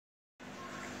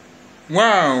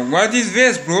Wow, what is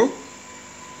this, bro?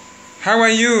 How are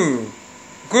you?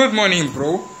 Good morning,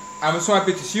 bro. I'm so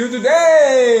happy to see you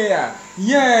today.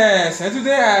 Yes, and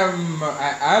today I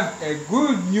have a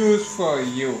good news for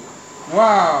you.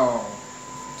 Wow.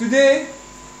 Today,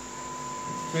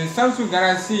 the Samsung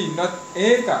Galaxy Note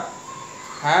 8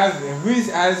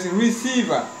 has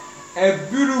received a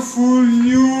beautiful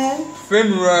new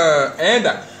firmware, and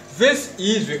this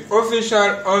is the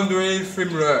official Android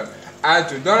firmware. How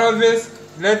to download this?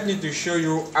 Let me to show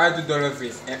you how to download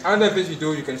this. And under this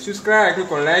video, you can subscribe,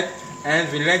 click on like, and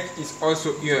the link is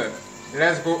also here.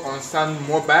 Let's go on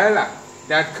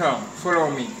soundmobile.com. Follow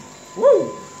me.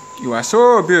 Woo! You are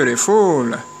so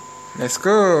beautiful. Let's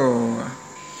go.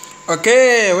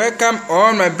 Okay, welcome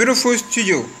on my beautiful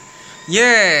studio.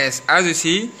 Yes, as you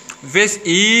see, this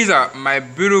is my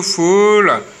beautiful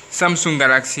Samsung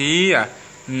Galaxy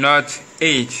Note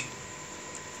 8.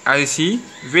 As you see,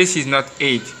 this is Note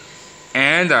 8,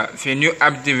 and the new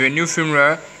update, the new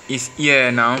firmware is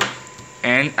here now,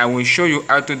 and I will show you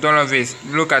how to download this.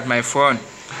 Look at my phone.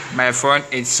 My phone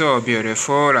is so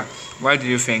beautiful. What do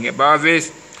you think about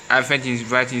this? I think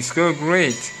that is so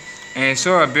great and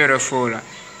so beautiful.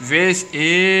 This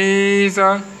is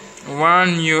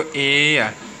one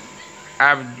UA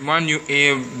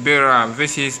beta.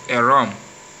 This is a ROM.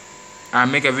 I'll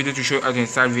make a video to show how to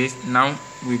install this. Now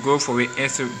we go for the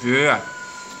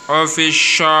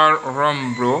official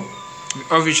ROM, bro.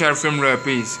 The official firmware,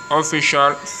 please.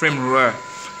 Official firmware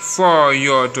for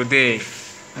you today.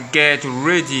 Get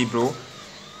ready, bro.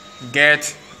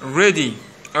 Get ready.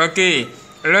 Okay,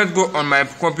 let's go on my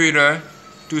computer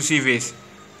to see this.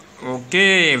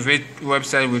 Okay, this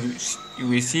website you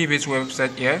will see this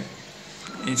website here.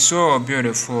 It's so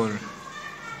beautiful.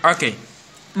 Okay,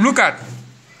 look at.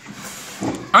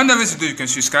 Under this video, you can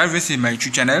subscribe. This is my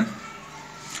YouTube channel,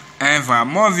 and there are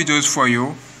more videos for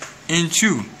you.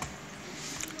 Into,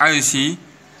 as you see,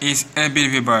 is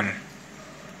unbelievable.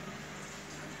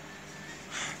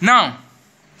 Now,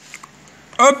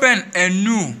 open a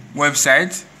new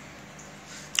website,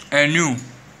 a new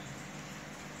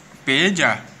page,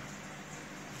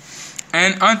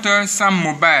 and enter some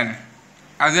mobile.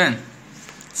 And then,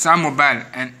 some mobile,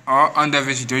 and or under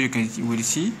this video, you will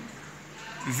see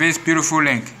this beautiful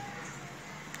link,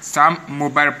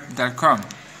 soundmobile.com.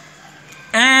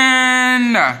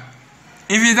 And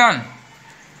if you're done,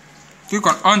 click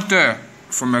on enter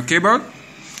from your keyboard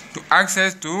to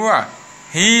access to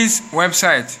his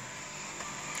website.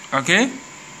 Okay,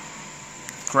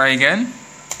 try again,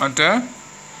 enter.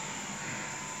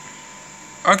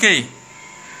 Okay,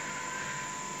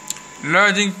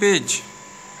 loading page.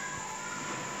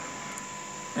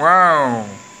 Wow.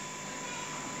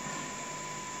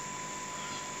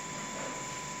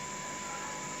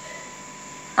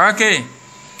 Okay,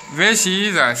 this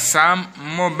is some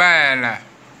mobile,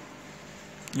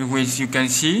 which you can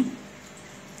see.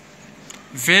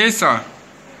 This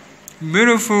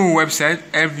beautiful website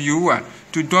helps you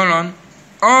to download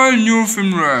all new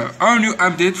firmware, all new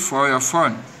updates for your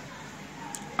phone.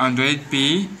 Android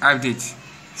P update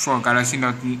for Galaxy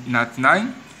Note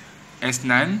 9,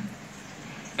 S9,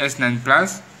 S9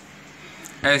 Plus,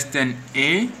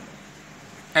 S10A,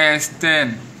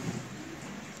 S10,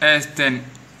 S10.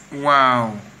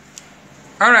 Wow.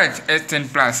 Alright, S10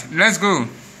 Plus. Let's go.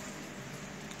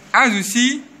 As you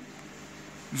see,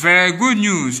 very good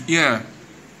news here.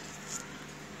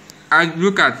 And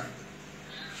look at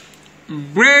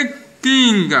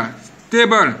breaking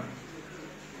table.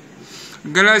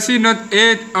 Galaxy Note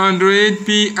 8 Android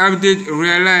P update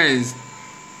realized.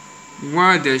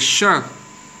 What a shock.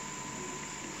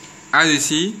 As you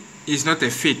see, it's not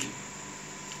a fake.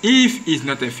 If it's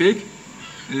not a fake,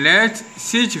 let's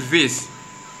search this.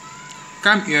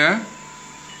 Come here.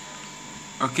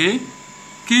 Okay,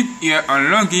 click here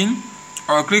on login,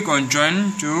 or click on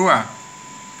join to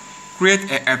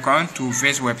create an account to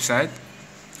this website,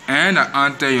 and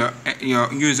enter your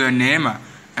username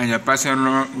and your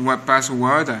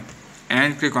password,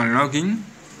 and click on login.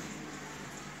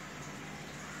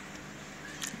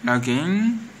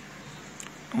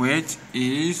 Wait,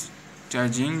 is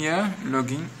charging here.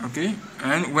 Login. Okay,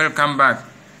 and welcome back.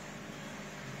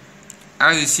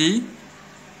 As you see,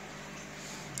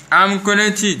 I'm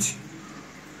connected.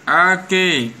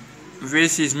 Okay,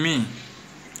 this is me.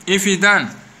 If you're done,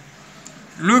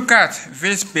 look at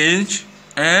this page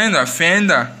and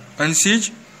find and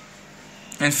search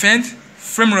and find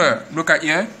firmware. Look at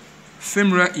here.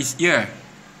 Firmware is here.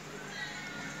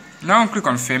 Now click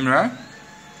on firmware.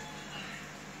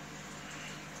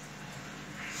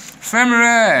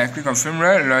 Firmware. Click on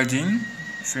firmware. Loading.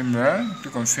 Firmware.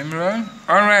 Click on firmware.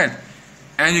 Alright.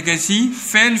 and you can see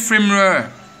fan firmware,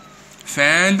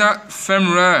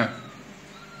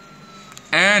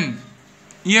 and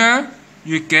here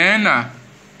you can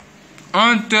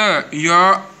enter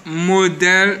your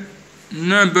model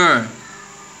number,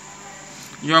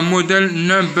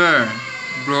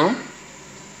 bro.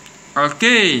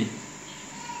 Okay,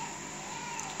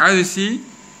 as you see,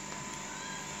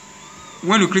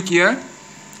 when you click here,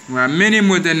 there are many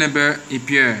model number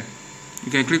appear.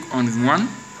 You can click on one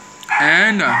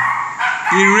and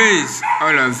erase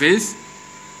all of this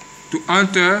to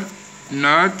enter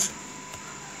Note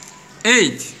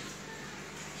 8.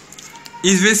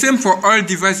 It's the same for all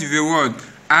devices in the world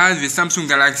as the Samsung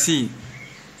Galaxy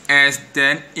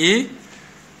S10e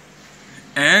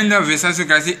and the Samsung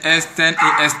Galaxy S10e,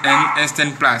 S10,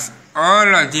 S10 Plus. All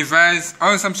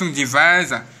Samsung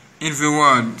devices in the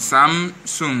world,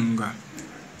 Samsung.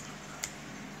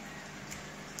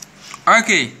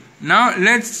 Okay, now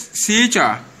let's see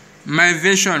my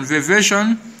version, the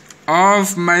version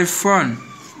of my phone.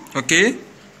 Okay,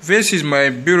 this is my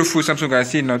beautiful Samsung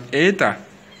Galaxy Note 8,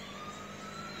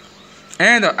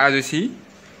 and as you see,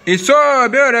 it's so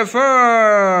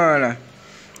beautiful,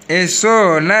 it's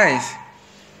so nice.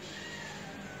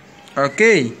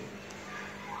 Okay,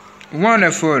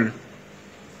 wonderful.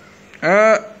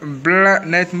 Black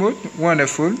night mode,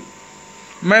 wonderful.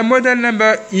 My model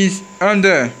number is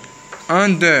under,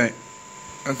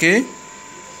 okay,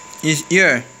 is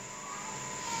here.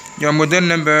 Your model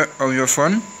number of your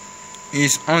phone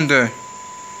is under,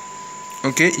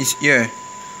 okay, is here.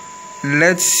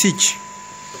 Let's switch.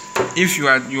 If you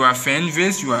are fan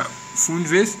this, you are phone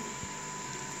this,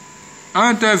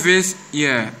 enter this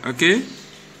here, okay,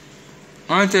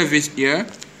 enter this here,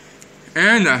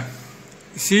 and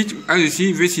switch. As you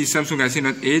see, this is Samsung Galaxy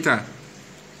Note 8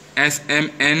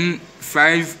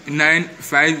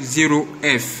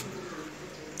 SMN5950F.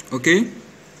 Okay,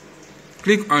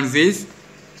 click on this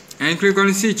and click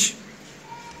on switch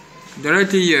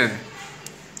directly here.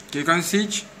 Click on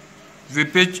switch. The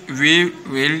page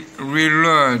will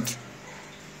reload.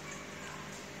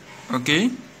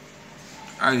 Okay,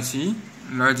 I see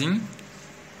loading.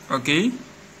 Okay,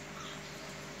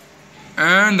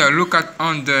 and look at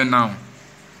under now.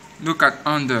 Look at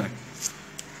under.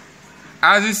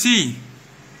 As you see,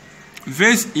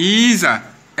 this is a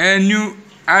new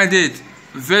added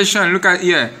version. Look at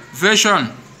here,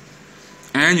 version,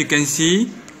 and you can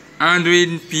see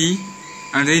Android P,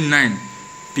 Android 9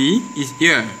 P is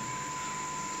here.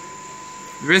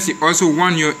 This is also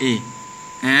 1 year A,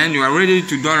 and you are ready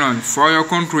to download for your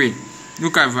country.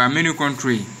 Look at the menu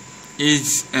country.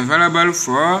 It's available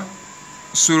for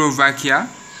Slovakia,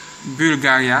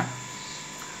 Bulgaria.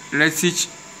 Let's see.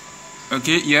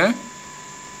 Okay, here.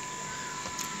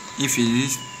 If it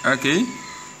is okay,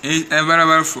 it's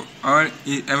available for all.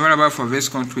 It's available for this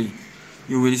country.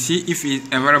 You will see if it's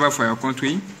available for your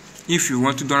country. If you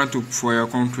want to download for your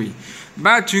country,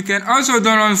 but you can also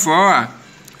download for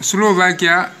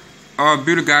Slovakia or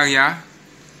Bulgaria.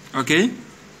 Okay,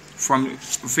 from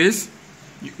this.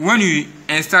 When you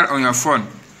install on your phone,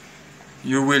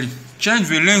 you will change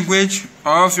the language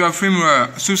of your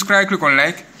firmware. Subscribe, click on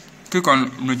like, click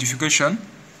on notification.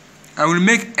 I will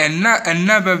make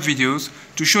another videos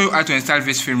to show you how to install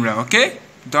this firmware. Okay,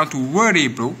 don't worry,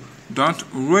 bro, don't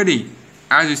worry.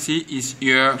 As you see, it's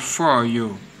here for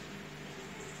you.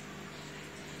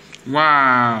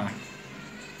 Wow,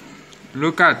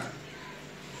 look at,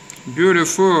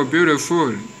 beautiful,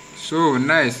 beautiful, so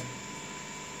nice.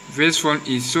 This phone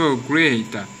is so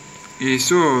great, it's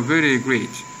so very great.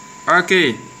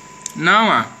 Okay,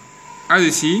 now as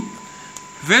you see,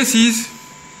 this is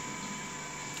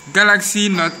Galaxy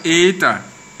Note 8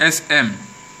 SM,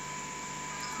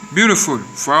 beautiful,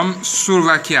 from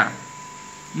Slovakia.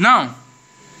 Now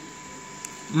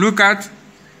look at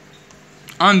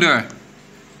under.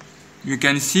 You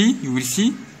can see, you will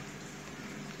see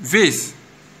this.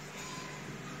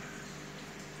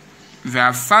 They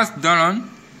are fast download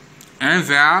and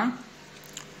they are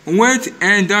wait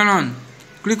and download.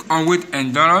 Click on wait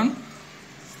and download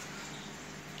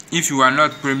if you are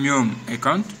not premium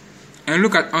account, and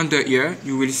look at under here.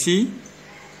 You will see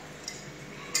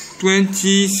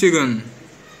 20 seconds.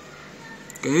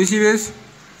 Can you see this?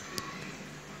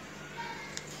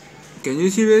 Can you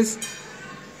see this?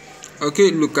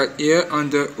 Okay, look at here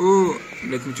under. Oh,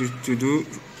 let me to do.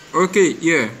 Okay,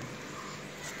 here.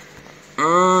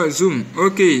 Zoom.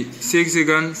 Okay, 6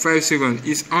 seconds, 5 seconds.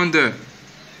 It's under.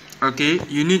 Okay,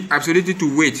 you need absolutely to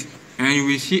wait, and you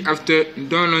will see after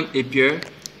download appear.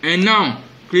 And now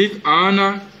click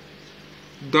on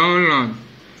download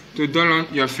to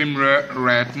download your firmware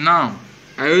right now.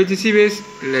 Are you ready to see this?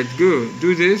 Let's go.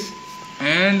 Do this.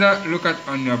 and look at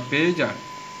on your page.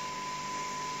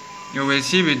 You will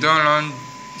see the download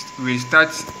will start.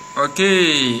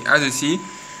 Okay, as you see,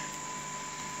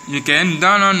 you can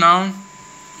download now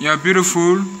your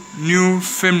beautiful new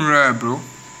firmware, bro.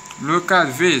 Look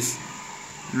at this.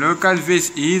 Look at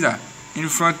this is in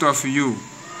front of you.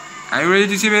 Are you ready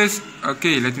to see this?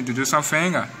 Okay, let me do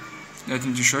something. Let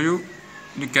me show you.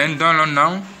 You can download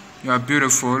now your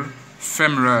beautiful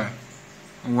firmware.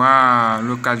 Wow,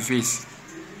 look at this.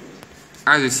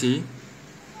 As you see,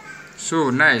 so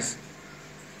nice,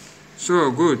 so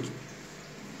good,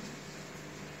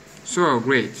 so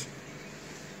great.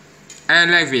 I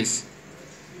like this.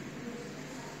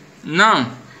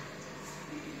 Now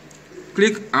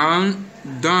click on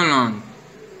download,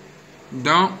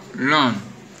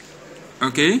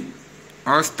 okay,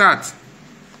 or start.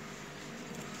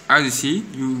 As you see,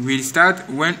 you will start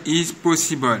when is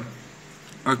possible,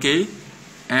 okay,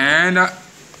 and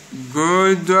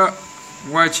good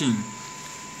watching.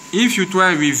 If you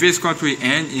try with this country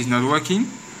and it's not working,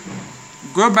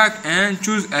 go back and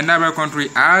choose another country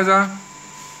as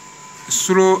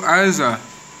slow as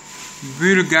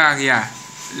Bulgaria.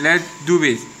 Let's do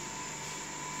it.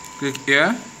 Click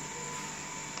here.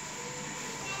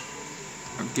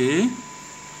 Okay.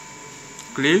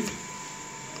 Click.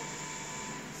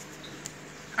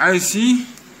 I see.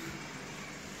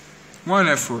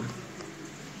 Wonderful.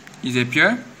 Is it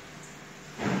appear?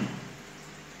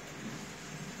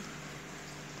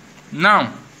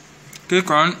 Now click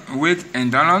on wait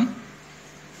and download,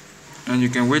 and you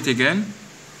can wait again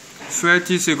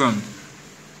 30 seconds.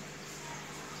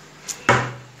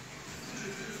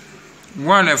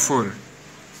 Wonderful.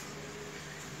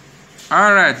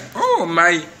 Alright. Oh,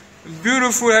 my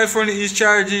beautiful iPhone is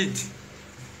charged.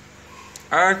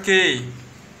 Okay,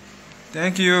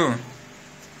 thank you.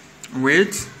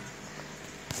 Wait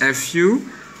a few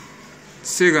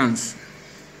seconds.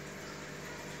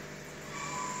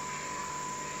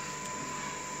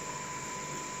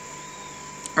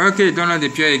 Okay, download the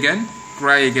appear again.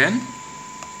 Try again.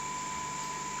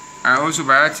 Also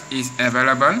that is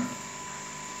available.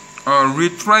 Or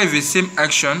retry the same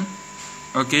action.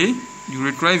 Okay, you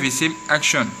retry the same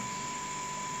action.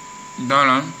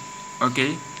 Download.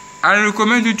 Okay, I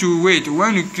recommend you to wait.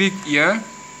 When you click here,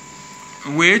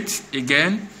 wait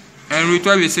again and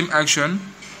retry the same action.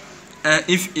 And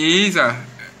if it is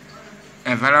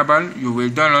available, you will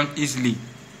download easily.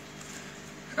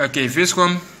 Okay, this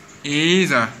one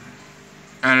is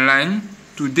online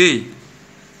today.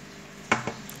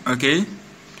 Okay,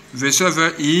 the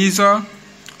server is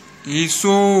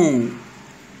so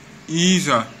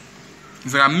easy.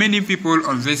 There are many people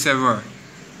on this server.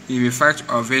 In the fact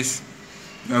of this,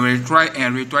 I will try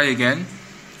and retry again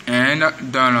and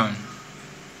download.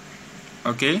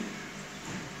 Okay,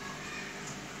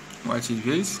 what is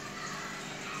this?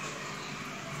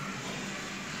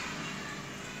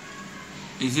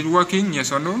 Is it working?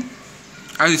 Yes or no?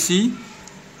 As you see,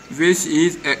 this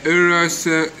is an error,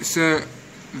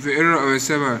 the error of the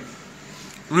server.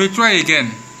 Retry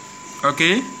again.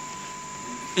 Okay,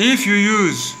 if you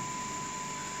use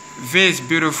this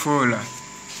beautiful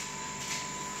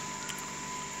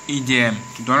EDM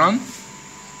to download,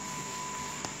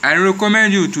 I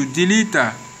recommend you to delete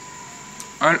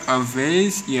all of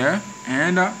this here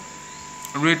and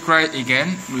retry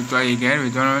again,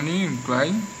 redownloading,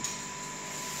 retry.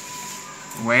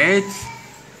 Wait.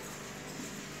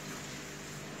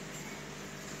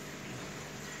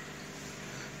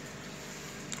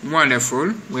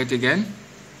 Wonderful. Wait again.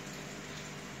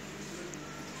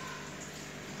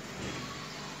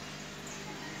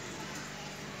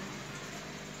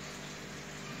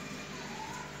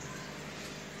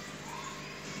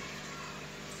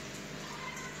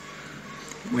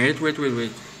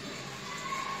 Wait.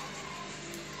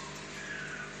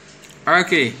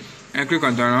 Okay, and click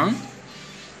on download.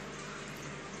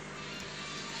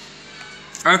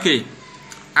 Okay,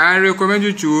 I recommend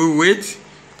you to wait.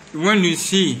 When you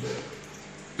see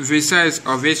the size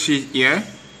of this sheet here,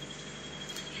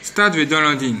 start with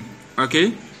downloading.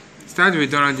 Okay, start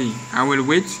with downloading. I will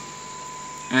wait,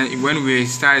 and when we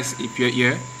start appear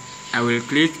here, I will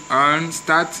click on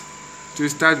start to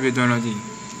start with downloading.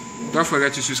 Don't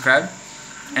forget to subscribe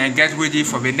and get ready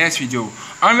for the next video.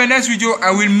 On the next video,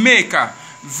 I will make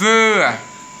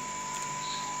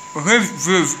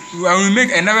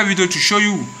another video to show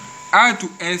you how to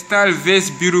install this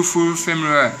beautiful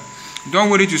firmware. Don't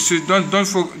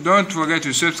forget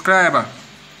to subscribe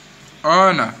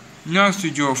on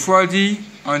GNANGSTUDIO 4D.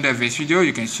 Under this video,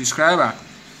 you can subscribe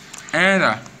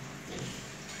and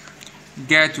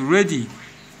get ready.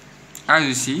 As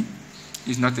you see,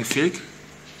 it's not a fake.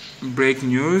 break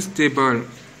news table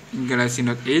Galaxy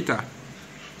Note 8.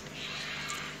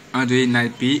 Android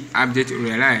 9P update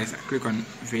realize. Click on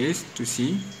this to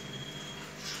see.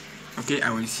 Okay, I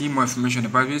will see more information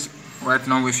about this right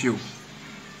now with you.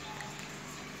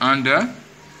 Under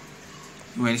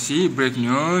you will see break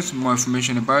news, more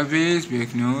information about this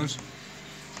break news.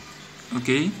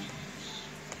 Okay,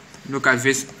 look at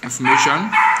this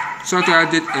information. Software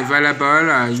update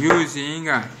available using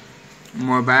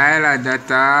mobile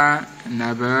data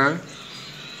enable.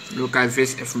 Look at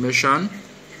this information.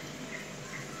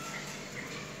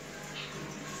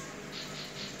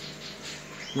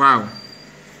 Wow,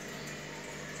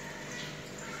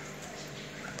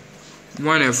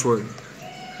 wonderful.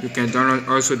 You can download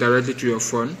also directly to your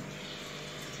phone.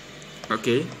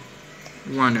 Okay,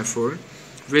 wonderful.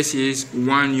 This is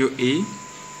One UI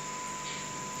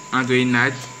Android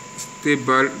 9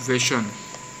 stable version.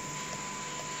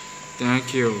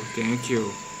 Thank you.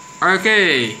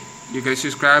 Okay, you can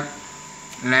subscribe,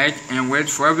 like, and wait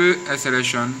for the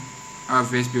installation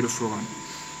of this beautiful one.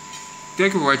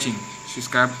 Thank you for watching.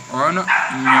 Subscribe on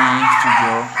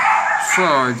GNANGSTUDIO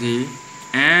 4D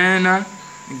and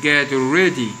get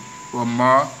ready for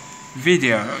more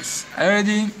videos.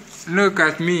 Already look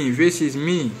at me. This is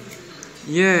me.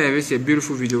 Yeah, this is a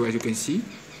beautiful video as you can see.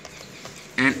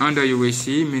 And under you will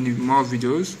see many more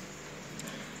videos.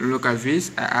 Look at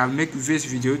this. I have made this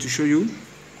video to show you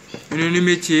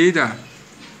unlimited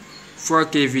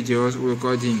 4K videos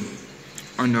recording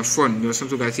on your phone, your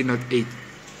Samsung Galaxy Note 8.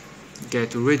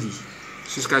 Get ready.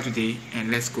 Subscribe today and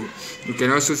let's go. You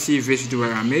can also see this video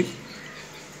I make.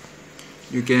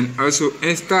 You can also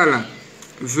install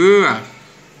the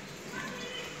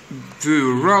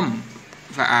ROM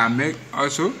that I make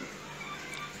also.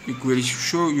 You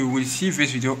will see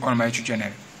this video on my YouTube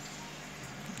channel.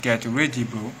 Get ready,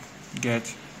 bro.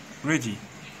 Get ready.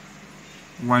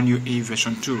 One UI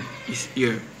version 2 is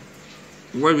here.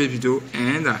 Watch this video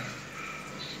and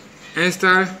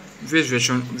install this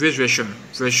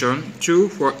version 2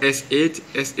 for S8,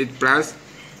 S8 Plus,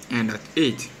 and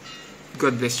 8.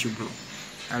 God bless you, bro.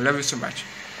 I love you so much.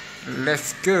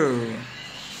 Let's go.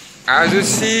 As you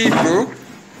see, bro,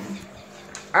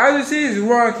 as you see, it's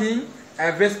working,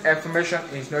 and this information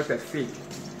is not a fake.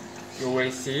 You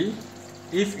will see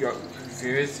if your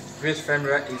this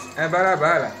camera is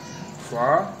available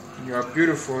for your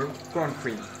beautiful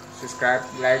country. Subscribe,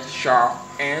 like, share,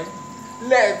 and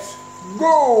let's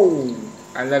go.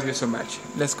 I love you so much.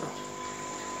 Let's go.